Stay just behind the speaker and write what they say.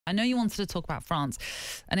I know you wanted to talk about France,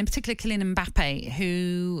 and in particular Kylian Mbappe,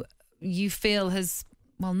 who you feel has,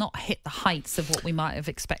 well, not hit the heights of what we might have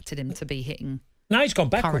expected him to be hitting. No, he's gone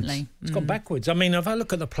backwards. Currently. He's gone backwards. I mean, if I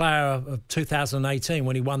look at the player of 2018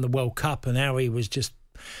 when he won the World Cup and how he was just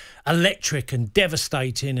electric and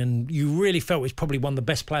devastating, and you really felt he's probably one of the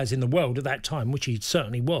best players in the world at that time, which he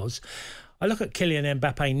certainly was. I look at Kylian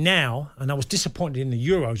Mbappe now, and I was disappointed in the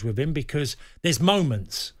Euros with him because there's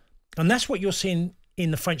moments, and that's what you're seeing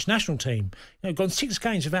in the French national team. You know, gone 6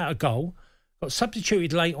 games without a goal, got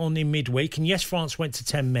substituted late on in midweek, and yes, France went to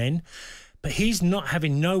 10 men, but he's not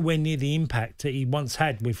having nowhere near the impact that he once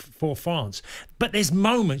had for France. But there's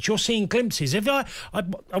moments, you're seeing glimpses. If I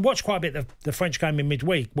watched quite a bit of the French game in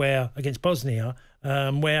midweek against Bosnia,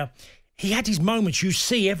 where he had his moments. You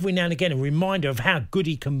see every now and again a reminder of how good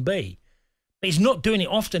he can be. But he's not doing it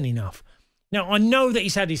often enough. Now, I know that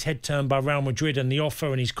he's had his head turned by Real Madrid and the offer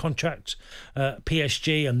and his contract,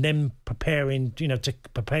 PSG, and them preparing, to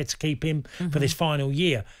prepare to keep him for this final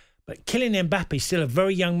year. But Kylian Mbappe is still a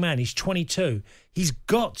very young man. He's 22. He's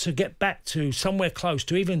got to get back to somewhere close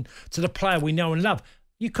to even to the player we know and love.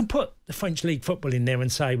 You can put the French League football in there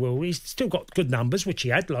and say, well, he's still got good numbers, which he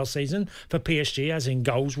had last season for PSG, as in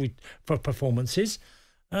goals for performances.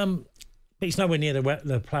 But he's nowhere near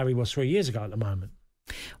the player he was 3 years ago at the moment.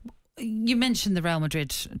 You mentioned the Real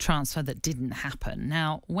Madrid transfer that didn't happen.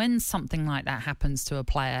 Now, when something like that happens to a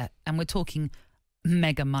player, and we're talking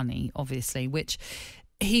mega money, obviously, which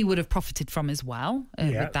he would have profited from as well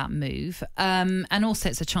with that move. And also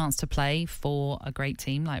it's a chance to play for a great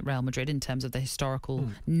team like Real Madrid in terms of the historical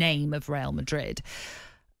name of Real Madrid.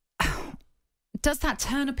 Does that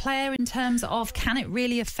turn a player in terms of, can it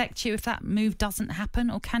really affect you if that move doesn't happen,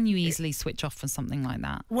 or can you easily switch off for something like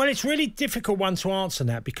that? Well, it's really difficult one to answer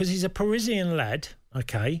that because he's a Parisian lad,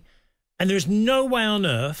 okay, and there's no way on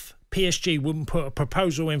earth PSG wouldn't put a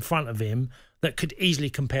proposal in front of him that could easily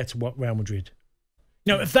compare to what Real Madrid.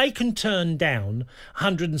 If they can turn down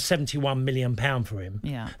 £171 million for him,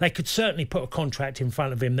 they could certainly put a contract in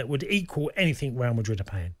front of him that would equal anything Real Madrid are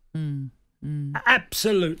paying.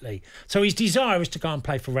 Absolutely. So his desire is to go and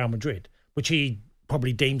play for Real Madrid, which he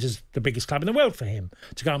probably deems as the biggest club in the world for him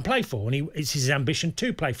to go and play for. And it's his ambition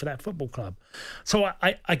to play for that football club. So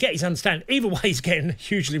I get his understanding. Either way, he's getting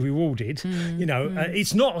hugely rewarded.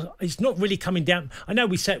 It's not really coming down. I know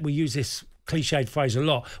we use this cliched phrase a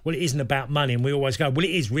lot. Well, it isn't about money. And we always go, well, it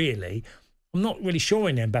is really. I'm not really sure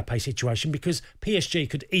in the Mbappe situation because PSG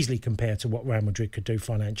could easily compare to what Real Madrid could do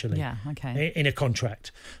financially in a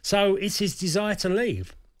contract. So it's his desire to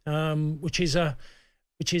leave, which is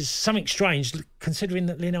something strange considering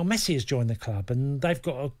that Lionel Messi has joined the club and they've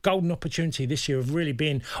got a golden opportunity this year of really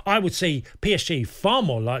being, I would see PSG far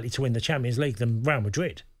more likely to win the Champions League than Real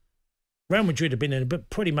Madrid. Real Madrid have been in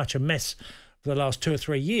pretty much a mess for the last 2 or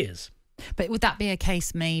 3 years. But would that be a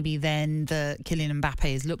case maybe then that Kylian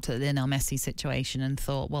Mbappe has looked at the Lionel Messi situation and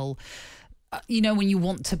thought, well, when you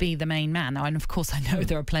want to be the main man, and of course I know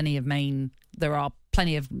there are plenty of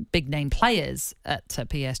big name players at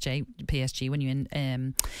PSG when you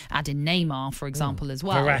add in Neymar, for example, as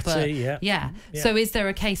well. Verratti, So is there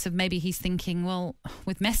a case of maybe he's thinking, well,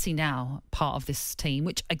 with Messi now part of this team,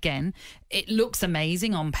 which again, it looks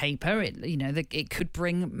amazing on paper, it could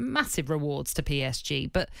bring massive rewards to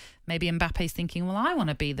PSG, but maybe Mbappe's thinking, well, I want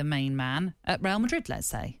to be the main man at Real Madrid, let's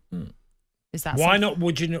say. Is that why not?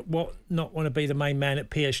 Would you not want to be the main man at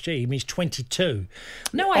PSG? I mean, he's 22.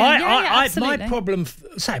 No, absolutely. My problem.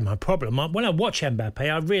 When I watch Mbappe,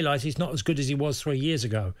 I realise he's not as good as he was 3 years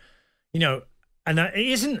ago. And it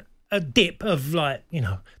isn't a dip of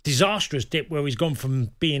disastrous dip where he's gone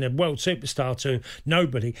from being a world superstar to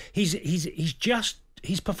nobody. He's just,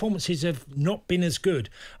 his performances have not been as good.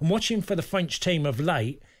 And watching for the French team of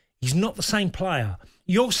late, he's not the same player.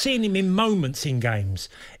 You're seeing him in moments in games.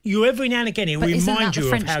 Every now and again, he'll remind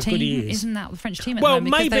you of how good he is. Isn't that the French team at the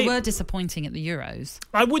moment? Because they were disappointing at the Euros.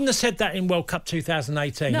 I wouldn't have said that in World Cup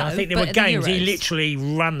 2018. I think there were games he literally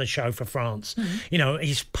ran the show for France.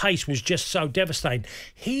 His pace was just so devastating.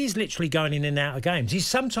 He's literally going in and out of games. He's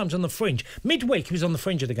sometimes on the fringe. Midweek, he was on the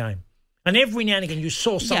fringe of the game. And every now and again, you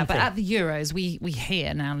saw something. Yeah, but at the Euros, we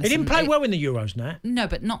hear now. He didn't play well in the Euros, Nat. No,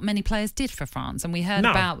 but not many players did for France. And we heard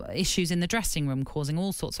about issues in the dressing room causing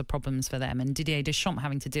all sorts of problems for them. And Didier Deschamps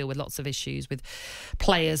having to deal with lots of issues with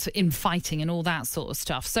players infighting and all that sort of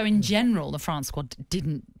stuff. So in general, the France squad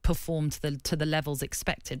didn't perform to the levels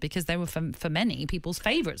expected because they were, for many, people's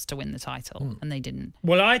favourites to win the title. And they didn't.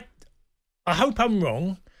 Well, I hope I'm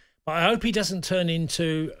wrong, but I hope he doesn't turn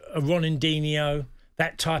into a Ronaldinho,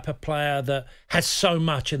 that type of player that has so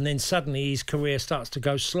much and then suddenly his career starts to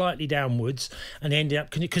go slightly downwards and end up,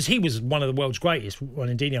 because he was one of the world's greatest,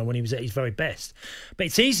 Ronaldinho, when he was at his very best. But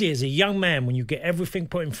it's easy as a young man, when you get everything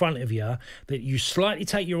put in front of you, that you slightly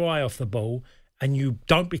take your eye off the ball and you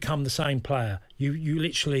don't become the same player. You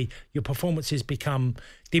literally, your performances become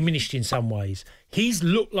diminished in some ways. He's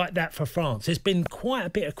looked like that for France. There's been quite a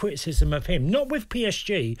bit of criticism of him, not with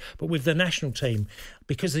PSG, but with the national team,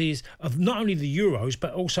 because of not only the Euros,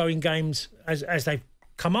 but also in games as they've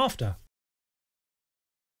come after.